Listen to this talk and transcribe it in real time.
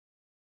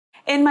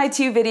In my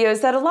 2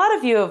 videos that a lot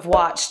of you have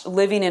watched,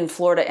 Living in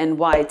Florida and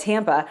Why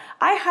Tampa,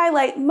 I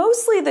highlight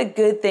mostly the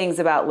good things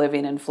about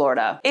living in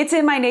Florida. It's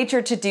in my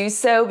nature to do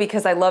so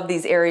because I love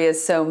these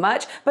areas so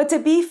much, but to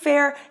be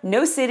fair,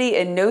 no city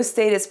and no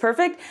state is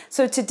perfect,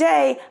 so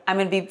today I'm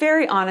going to be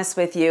very honest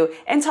with you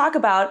and talk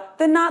about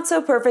the not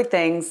so perfect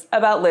things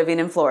about living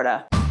in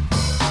Florida.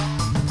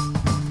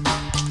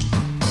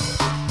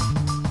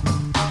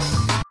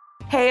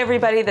 Hey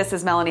everybody, this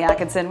is Melanie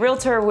Atkinson,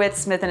 realtor with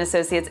Smith &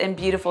 Associates in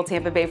beautiful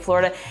Tampa Bay,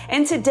 Florida.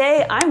 And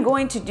today I'm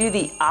going to do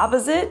the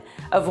opposite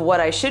of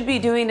what I should be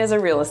doing as a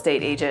real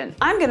estate agent.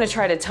 I'm gonna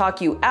try to talk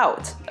you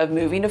out of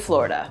moving to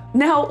Florida.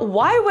 Now,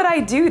 why would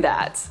I do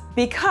that?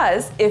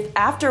 Because if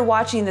after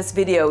watching this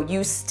video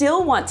you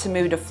still want to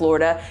move to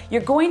Florida, you're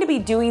going to be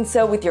doing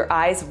so with your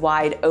eyes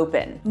wide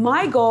open.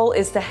 My goal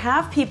is to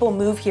have people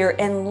move here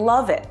and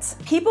love it.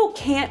 People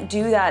can't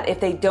do that if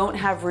they don't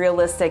have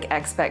realistic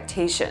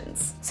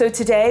expectations. So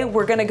today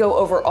we're gonna go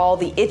over all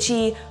the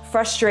itchy,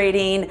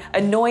 frustrating,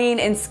 annoying,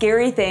 and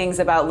scary things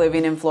about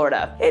living in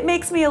Florida. It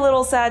makes me a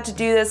little sad to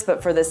do this,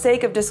 but for the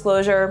sake of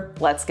disclosure,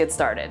 let's get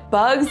started.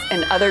 Bugs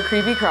and other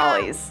creepy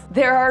crawlies.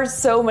 There are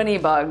so many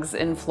bugs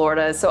in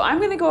Florida, so I'm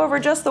gonna go over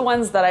just the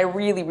ones that I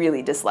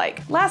really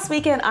dislike. Last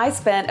weekend, I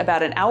spent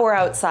about an hour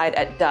outside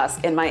at dusk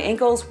and my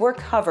ankles were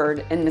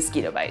covered in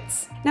mosquito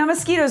bites. Now,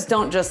 mosquitoes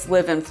don't just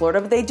live in Florida,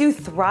 but they do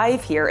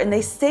thrive here and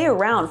they stay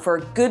around for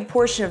a good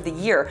portion of the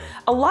year.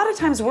 A lot of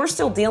times we're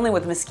still dealing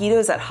with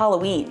mosquitoes at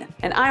Halloween,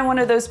 and I'm one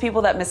of those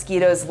people that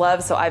mosquitoes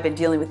love, so I've been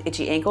dealing with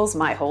itchy ankles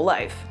my whole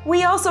life.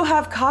 We also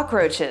have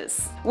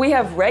cockroaches. We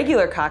have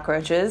regular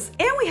cockroaches,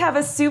 and we have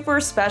a super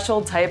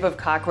special type of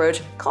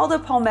cockroach called a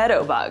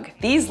palmetto bug.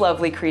 These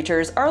lovely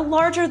creatures are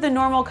larger than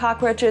normal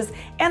cockroaches,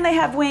 and they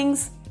have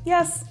wings.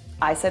 Yes,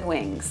 I said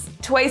wings.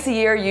 Twice a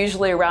year,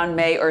 usually around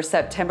May or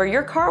September,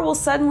 your car will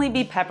suddenly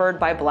be peppered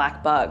by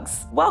black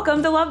bugs.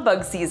 Welcome to love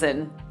bug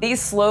season.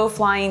 These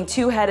slow-flying,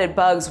 two-headed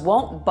bugs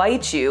won't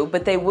bite you,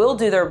 but they will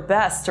do their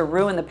best to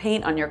ruin the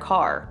paint on your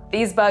car.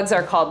 These bugs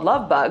are called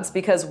love bugs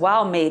because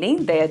while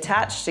mating, they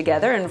attach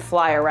together and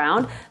fly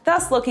around,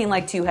 thus looking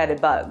like two-headed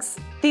bugs.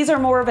 These are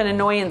more of an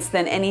annoyance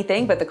than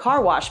anything, but the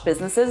car wash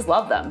businesses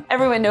love them.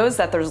 Everyone knows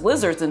that there's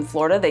lizards in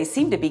Florida. They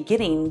seem to be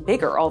getting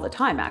bigger all the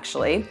time,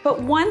 actually.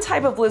 But one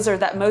type of lizard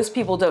that most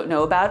people don't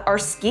know about are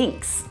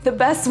skinks. The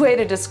best way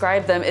to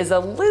describe them is a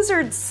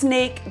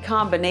lizard-snake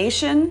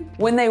combination.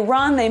 When they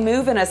run, they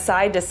move in a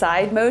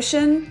side-to-side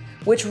motion,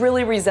 which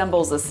really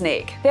resembles a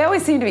snake. They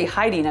always seem to be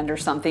hiding under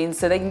something,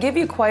 so they can give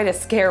you quite a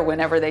scare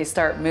whenever they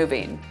start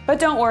moving. But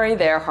don't worry,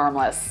 they're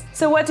harmless.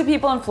 So what do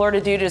people in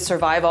Florida do to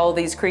survive all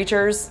these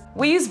creatures?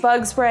 We use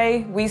bug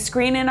spray, we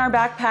screen in our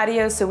back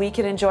patio so we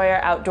can enjoy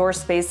our outdoor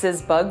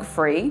spaces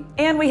bug-free,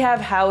 and we have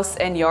house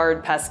and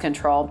yard pest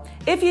control.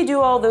 If you do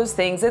all those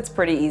things, it's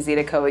pretty easy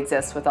to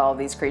coexist with all of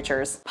these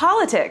creatures.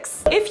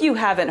 Politics. If you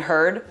haven't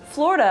heard,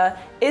 Florida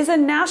is a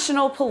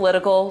national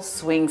political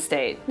swing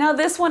state. Now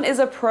this one is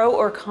a pro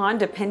or con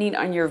depending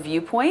on your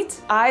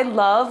viewpoint. I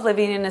love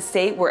living in a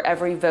state where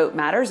every vote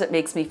matters. It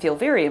makes me feel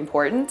very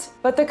important.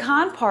 But the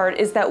con part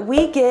is that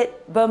we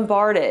get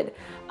bombarded.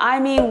 I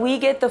mean, we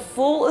get the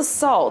full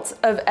assault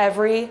of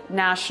every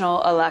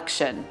national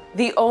election.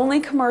 The only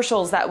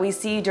commercials that we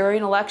see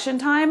during election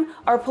time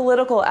are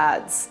political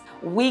ads.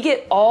 We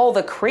get all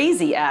the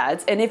crazy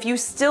ads, and if you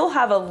still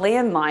have a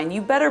landline,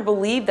 you better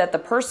believe that the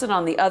person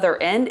on the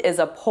other end is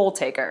a poll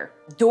taker.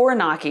 Door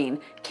knocking,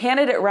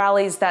 candidate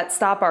rallies that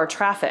stop our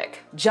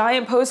traffic,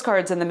 giant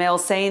postcards in the mail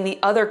saying the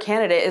other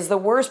candidate is the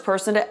worst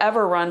person to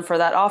ever run for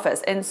that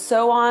office, and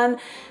so on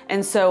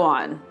and so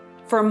on.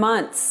 For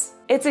months.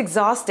 It's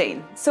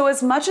exhausting. So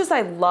as much as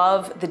I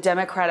love the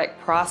democratic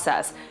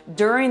process,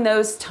 during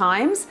those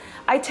times,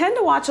 I tend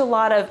to watch a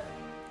lot of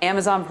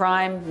Amazon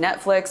Prime,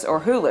 Netflix, or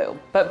Hulu.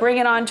 But bring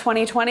it on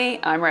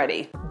 2020, I'm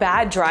ready.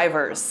 Bad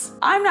drivers.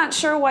 I'm not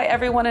sure why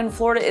everyone in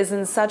Florida is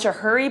in such a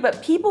hurry,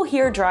 but people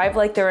here drive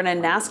like they're in a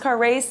NASCAR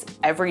race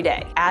every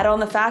day. Add on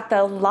the fact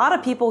that a lot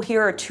of people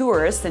here are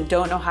tourists and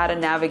don't know how to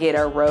navigate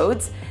our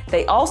roads.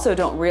 They also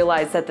don't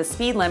realize that the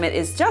speed limit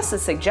is just a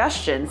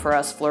suggestion for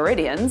us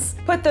Floridians.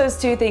 Put those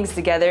two things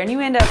together and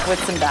you end up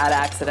with some bad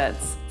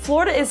accidents.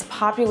 Florida is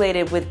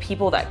populated with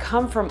people that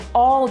come from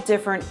all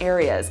different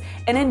areas,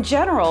 and in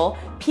general,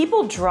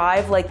 people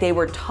drive like they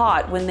were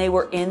taught when they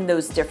were in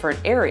those different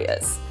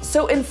areas.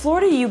 So in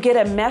Florida, you get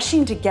a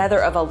meshing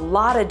together of a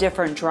lot of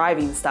different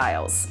driving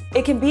styles.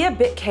 It can be a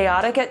bit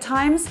chaotic at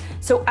times,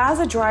 so as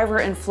a driver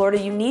in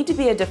Florida, you need to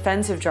be a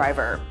defensive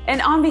driver.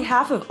 And on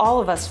behalf of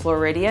all of us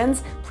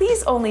Floridians,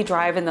 please only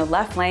drive in the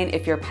left lane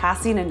if you're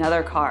passing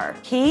another car.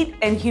 Heat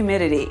and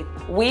humidity.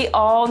 We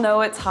all know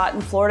it's hot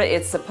in Florida.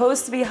 It's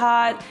supposed to be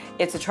hot.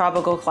 It's a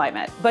tropical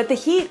climate. But the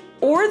heat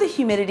or the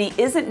humidity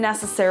isn't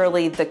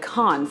necessarily the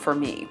con for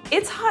me.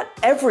 It's hot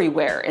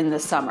everywhere in the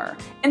summer.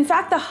 In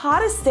fact, the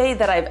hottest day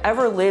that I've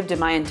ever lived in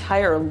my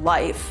entire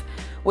life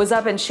was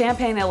up in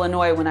Champaign,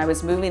 Illinois when I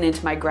was moving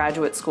into my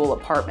graduate school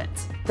apartment.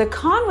 The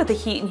con with the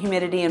heat and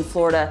humidity in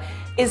Florida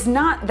is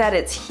not that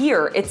it's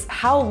here, it's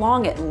how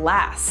long it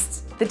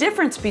lasts. The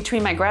difference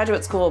between my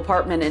graduate school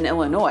apartment in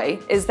Illinois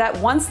is that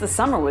once the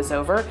summer was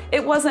over,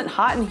 it wasn't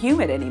hot and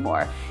humid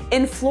anymore.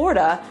 In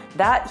Florida,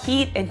 that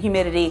heat and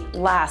humidity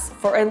lasts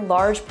for a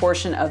large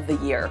portion of the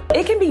year.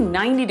 It can be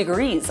 90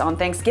 degrees on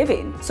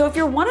Thanksgiving. So if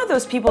you're one of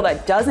those people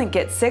that doesn't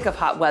get sick of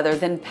hot weather,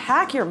 then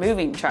pack your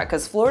moving truck,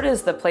 because Florida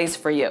is the place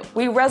for you.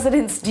 We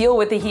residents deal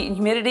with the heat and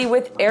humidity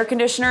with air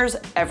conditioners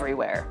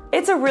everywhere.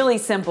 It's a really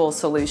simple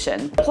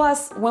solution.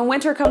 Plus, when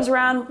winter comes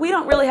around, we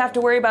don't really have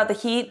to worry about the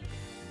heat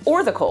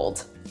or the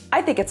cold.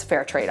 I think it's a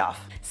fair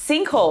trade-off.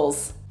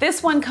 Sinkholes.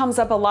 This one comes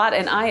up a lot,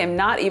 and I am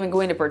not even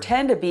going to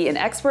pretend to be an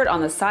expert on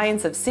the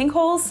science of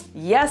sinkholes.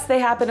 Yes, they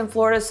happen in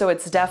Florida, so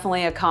it's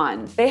definitely a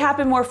con. They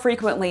happen more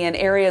frequently in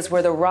areas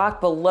where the rock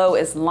below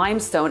is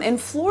limestone, and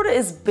Florida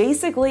is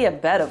basically a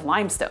bed of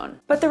limestone.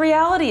 But the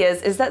reality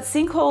is that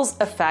sinkholes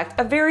affect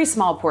a very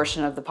small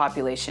portion of the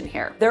population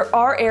here. There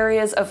are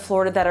areas of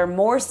Florida that are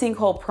more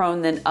sinkhole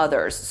prone than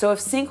others, so if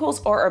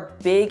sinkholes are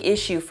a big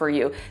issue for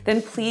you,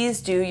 then please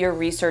do your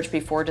research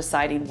before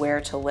deciding where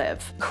to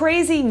live.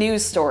 Crazy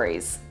news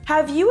stories.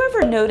 Have you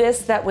ever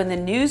noticed that when the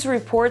news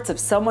reports of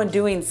someone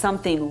doing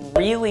something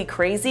really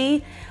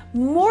crazy,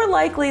 more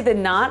likely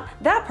than not,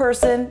 that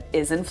person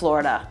is in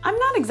Florida? I'm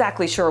not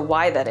exactly sure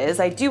why that is.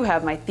 I do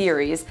have my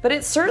theories, but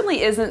it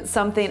certainly isn't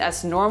something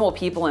us normal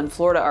people in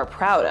Florida are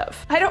proud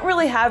of. I don't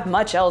really have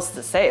much else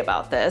to say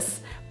about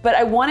this, but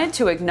I wanted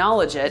to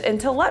acknowledge it and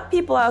to let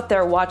people out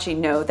there watching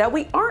know that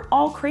we aren't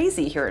all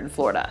crazy here in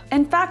Florida.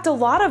 In fact, a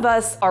lot of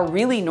us are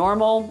really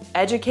normal,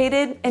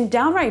 educated, and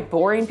downright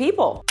boring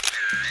people.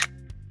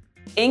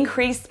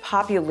 Increased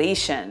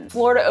population.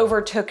 Florida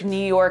overtook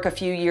New York a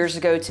few years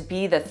ago to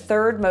be the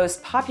third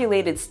most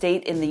populated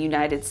state in the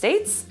United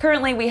States.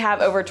 Currently, we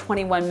have over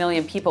 21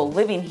 million people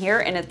living here,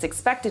 and it's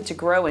expected to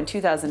grow in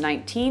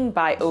 2019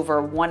 by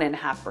over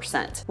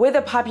 1.5%. With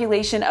a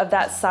population of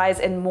that size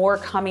and more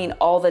coming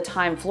all the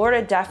time,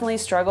 Florida definitely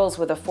struggles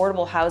with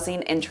affordable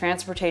housing and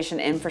transportation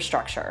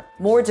infrastructure.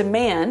 More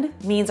demand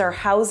means our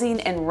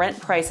housing and rent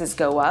prices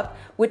go up,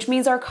 which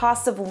means our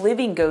cost of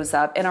living goes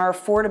up and our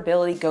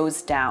affordability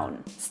goes down.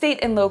 State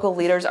and local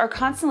leaders are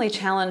constantly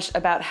challenged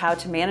about how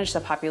to manage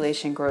the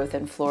population growth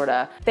in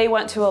Florida. They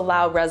want to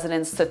allow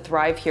residents to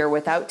thrive here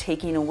without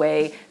taking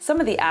away some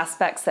of the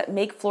aspects that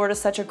make Florida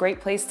such a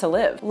great place to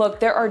live. Look,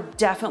 there are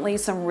definitely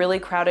some really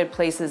crowded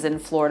places in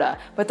Florida,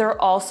 but there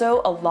are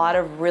also a lot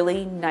of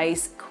really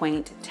nice,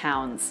 quaint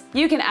towns.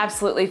 You can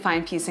absolutely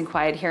find peace and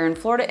quiet here in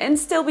Florida and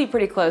still be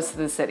pretty close to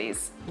the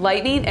cities.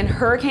 Lightning and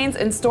hurricanes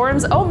and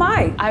storms, oh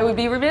my! I would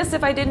be remiss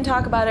if I didn't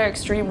talk about our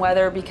extreme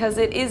weather because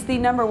it is the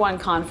 #1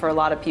 con for a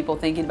lot of people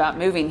thinking about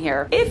moving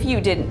here. If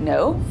you didn't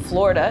know,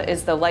 Florida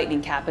is the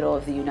lightning capital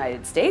of the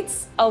United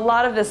States. A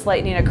lot of this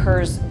lightning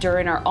occurs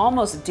during our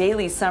almost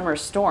daily summer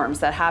storms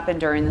that happen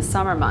during the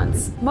summer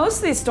months. Most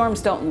of these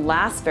storms don't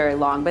last very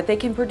long, but they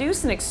can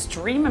produce an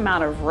extreme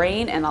amount of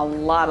rain and a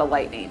lot of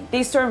lightning.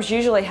 These storms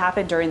usually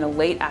happen during the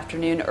late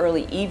afternoon,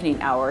 early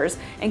evening hours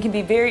and can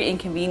be very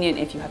inconvenient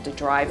if you have to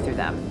drive through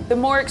them. The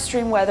more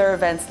extreme weather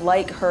events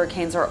like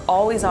hurricanes are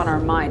always on our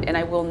mind, and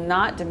I will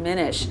not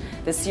diminish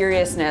the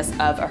seriousness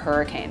of a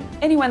hurricane.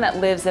 Anyone that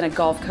lives in a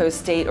Gulf Coast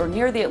state or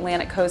near the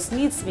Atlantic coast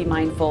needs to be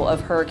mindful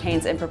of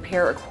hurricanes and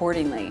prepare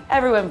accordingly.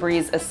 Everyone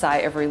breathes a sigh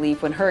of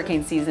relief when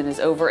hurricane season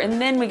is over,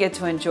 and then we get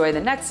to enjoy the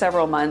next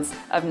several months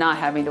of not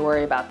having to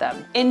worry about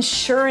them.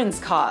 Insurance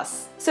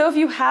costs. So if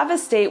you have a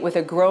state with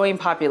a growing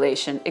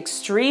population,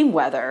 extreme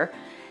weather,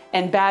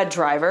 and bad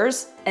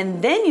drivers,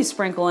 and then you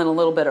sprinkle in a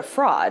little bit of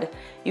fraud,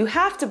 you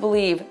have to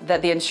believe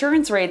that the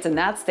insurance rates in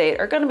that state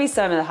are going to be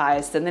some of the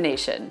highest in the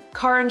nation.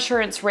 Car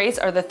insurance rates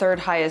are the third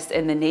highest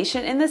in the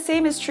nation, and the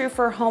same is true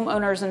for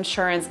homeowners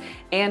insurance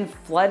and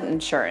flood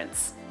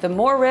insurance. The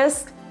more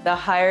risk, the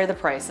higher the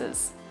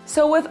prices.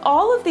 So with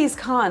all of these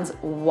cons,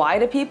 why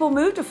do people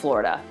move to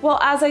Florida? Well,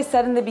 as I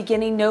said in the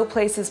beginning, no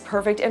place is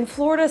perfect, and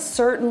Florida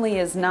certainly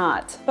is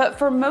not. But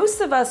for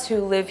most of us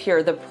who live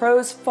here, the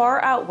pros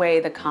far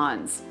outweigh the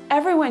cons.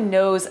 Everyone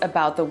knows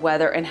about the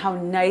weather and how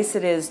nice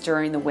it is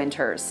during the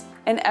winters,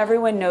 and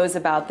everyone knows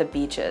about the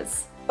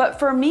beaches. But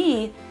for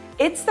me,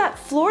 it's that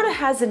Florida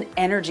has an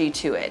energy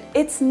to it.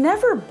 It's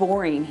never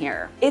boring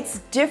here. It's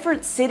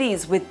different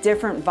cities with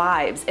different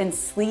vibes and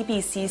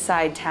sleepy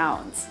seaside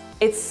towns.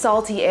 It's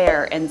salty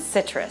air and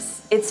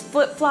citrus. It's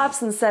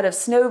flip-flops instead of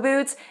snow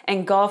boots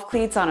and golf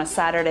cleats on a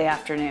Saturday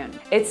afternoon.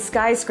 It's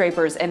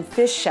skyscrapers and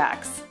fish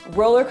shacks,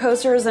 roller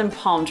coasters and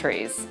palm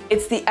trees.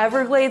 It's the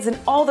Everglades and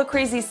all the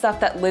crazy stuff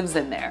that lives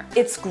in there.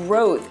 It's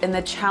growth and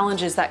the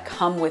challenges that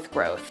come with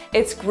growth.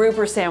 It's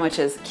grouper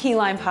sandwiches, key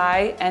lime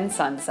pie, and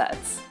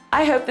sunsets.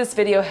 I hope this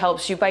video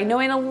helps you by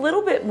knowing a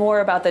little bit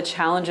more about the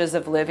challenges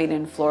of living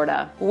in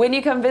Florida. When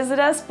you come visit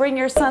us, bring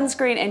your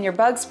sunscreen and your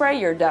bug spray.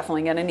 You're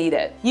definitely gonna need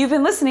it. You've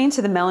been listening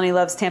to the Melanie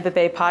Loves Tampa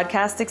Bay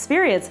podcast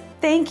experience.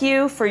 Thank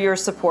you for your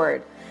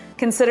support.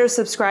 Consider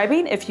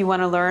subscribing if you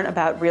want to learn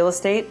about real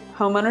estate,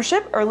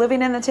 homeownership, or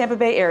living in the Tampa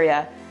Bay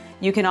area.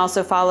 You can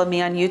also follow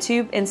me on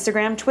YouTube,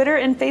 Instagram, Twitter,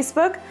 and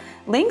Facebook.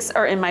 Links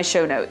are in my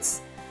show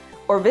notes.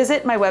 Or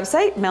visit my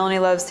website,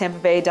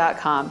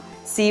 melanielovestampabay.com.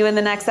 See you in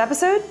the next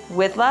episode.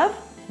 With love,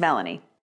 Melanie.